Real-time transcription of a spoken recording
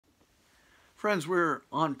Friends, we're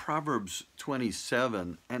on Proverbs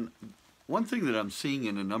 27, and one thing that I'm seeing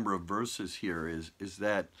in a number of verses here is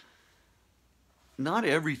that not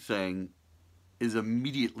everything is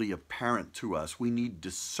immediately apparent to us. We need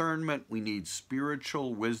discernment, we need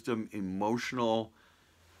spiritual wisdom, emotional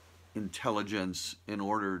intelligence in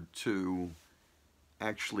order to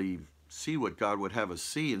actually see what God would have us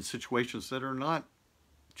see in situations that are not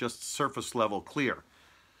just surface level clear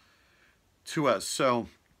to us. So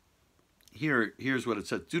here's what it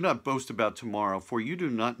says: do not boast about tomorrow, for you do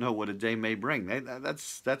not know what a day may bring.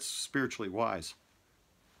 That's spiritually wise,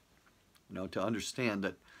 to understand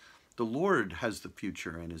that the Lord has the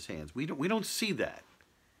future in his hands. We don't see that.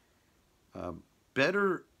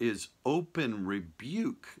 Better is open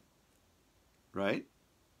rebuke, right,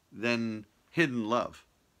 than hidden love.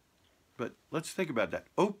 But let's think about that.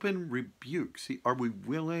 Open rebuke. See, are we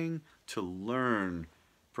willing to learn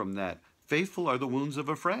from that? Faithful are the wounds of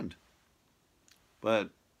a friend,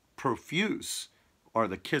 but profuse are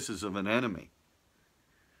the kisses of an enemy.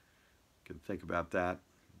 You can think about that.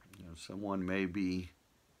 Someone may be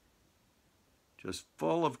just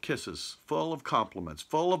full of kisses, full of compliments,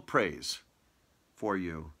 full of praise for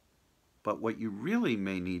you. But what you really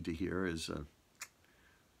may need to hear is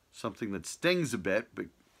something that stings a bit,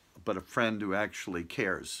 but a friend who actually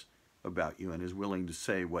cares about you and is willing to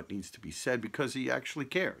say what needs to be said because he actually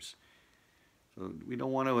cares. So we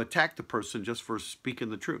don't want to attack the person just for speaking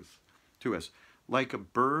the truth to us. Like a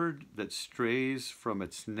bird that strays from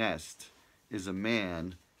its nest is a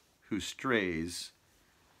man who strays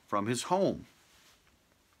from his home.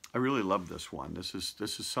 I really love this one. This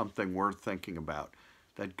is something worth thinking about.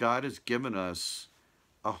 That God has given us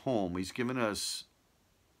a home. He's given us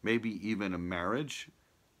maybe even a marriage,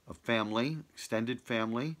 a family, extended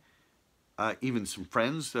family, even some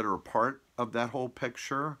friends that are a part of that whole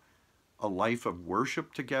picture, a life of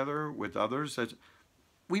worship together with others.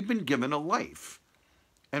 We've been given a life,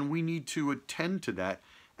 and we need to attend to that.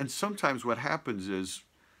 And sometimes what happens is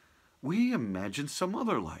we imagine some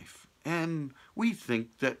other life, and we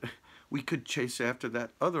think that we could chase after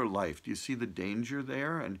that other life. Do you see the danger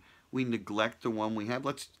there? And we neglect the one we have.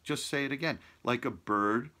 Let's just say it again. Like a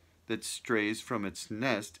bird that strays from its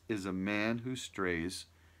nest is a man who strays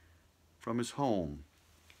from his home.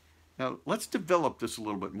 Now, let's develop this a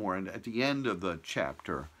little bit more. And at the end of the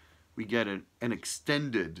chapter, we get an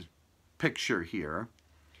extended picture here.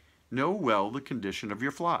 Know well the condition of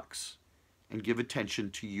your flocks and give attention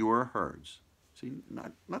to your herds. See,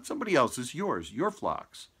 not somebody else's, yours, your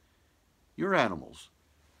flocks, your animals.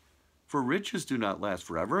 For riches do not last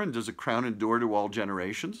forever, and does a crown endure to all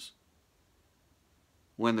generations?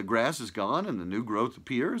 When the grass is gone and the new growth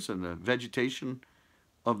appears and the vegetation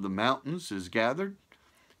of the mountains is gathered,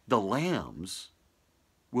 the lambs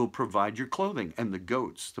will provide your clothing and the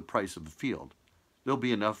goats the price of the field. There'll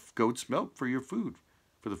be enough goat's milk for your food,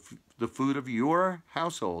 for the food of your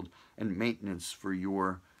household and maintenance for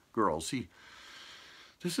your girls. See,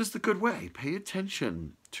 this is the good way. Pay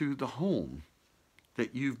attention to the home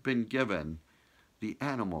that you've been given, the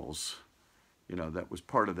animals, that was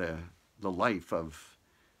part of the life of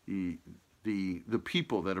the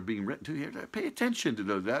people that are being written to here. Pay attention to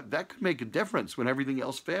those. That could make a difference when everything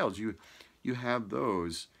else fails. You have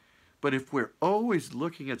those. But if we're always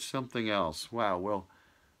looking at something else, wow,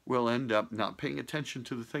 we'll end up not paying attention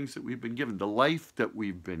to the things that we've been given, the life that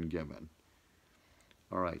we've been given.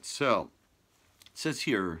 All right, so it says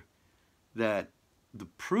here that the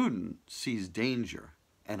prudent sees danger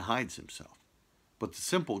and hides himself, but the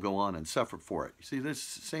simple go on and suffer for it. You see, this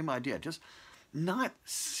same idea, just not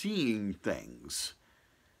seeing things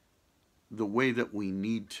the way that we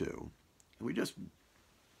need to. We just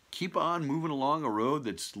keep on moving along a road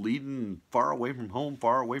that's leading far away from home,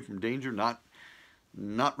 far away from danger, not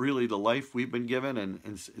really the life we've been given. And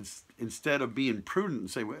it's, instead of being prudent and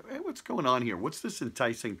say, hey, what's going on here? What's this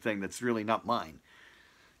enticing thing that's really not mine?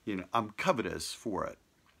 I'm covetous for it,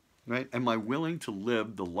 right? Am I willing to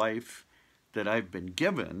live the life that I've been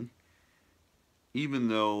given, even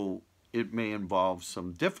though it may involve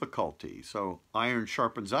some difficulty? So iron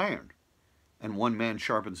sharpens iron, and one man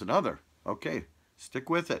sharpens another. Okay, stick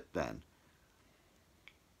with it then.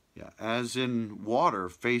 Yeah, as in water,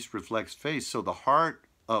 face reflects face, so the heart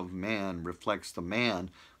of man reflects the man.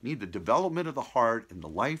 We need the development of the heart and the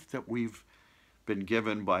life that we've been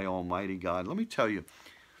given by Almighty God. Let me tell you,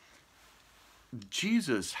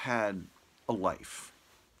 Jesus had a life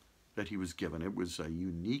that he was given. It was a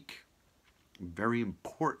unique, very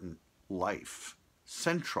important life,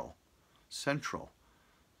 central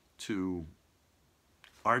to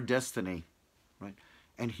our destiny, right?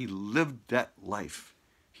 And he lived that life.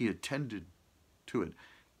 He attended to it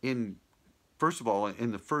in first of all,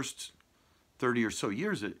 in the first 30 or so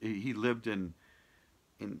years, he lived in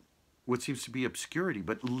what seems to be obscurity,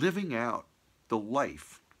 but living out the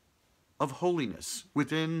life of holiness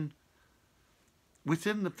within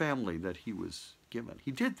the family that he was given.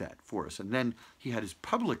 He did that for us. And then he had his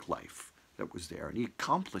public life that was there, and he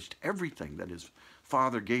accomplished everything that his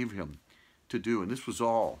Father gave him to do. And this was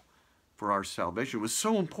all for our salvation. It was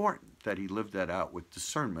so important that he lived that out with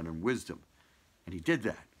discernment and wisdom. And he did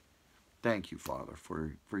that. Thank you, Father,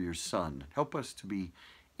 for your Son. Help us to be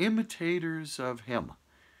imitators of him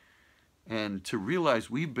and to realize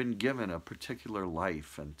we've been given a particular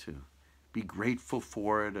life and to be grateful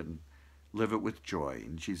for it and live it with joy.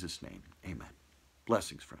 In Jesus' name, amen.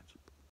 Blessings, friends.